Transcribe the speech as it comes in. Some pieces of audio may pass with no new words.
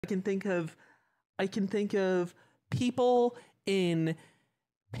I can think of people in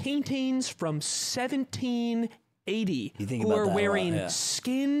paintings from 1780 who are wearing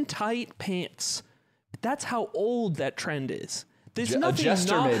skin-tight pants. That's how old that trend is. There's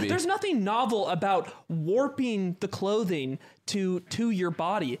nothing novel about warping the clothing to your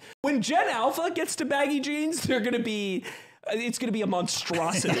body. When Gen Alpha gets to baggy jeans, it's going to be a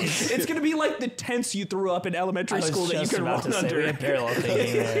monstrosity. It's going to be like the tents you threw up in elementary school that you can run under. Parallel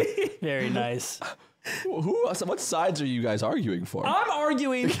thinking there. Very nice. What sides are you guys arguing for?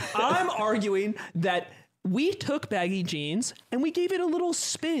 I'm arguing that we took baggy jeans and we gave it a little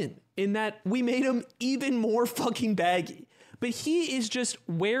spin in that we made them even more fucking baggy. But he is just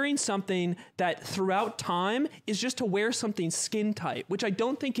wearing something that throughout time is just to wear something skin tight, which I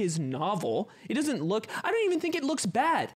don't think is novel. I don't even think it looks bad.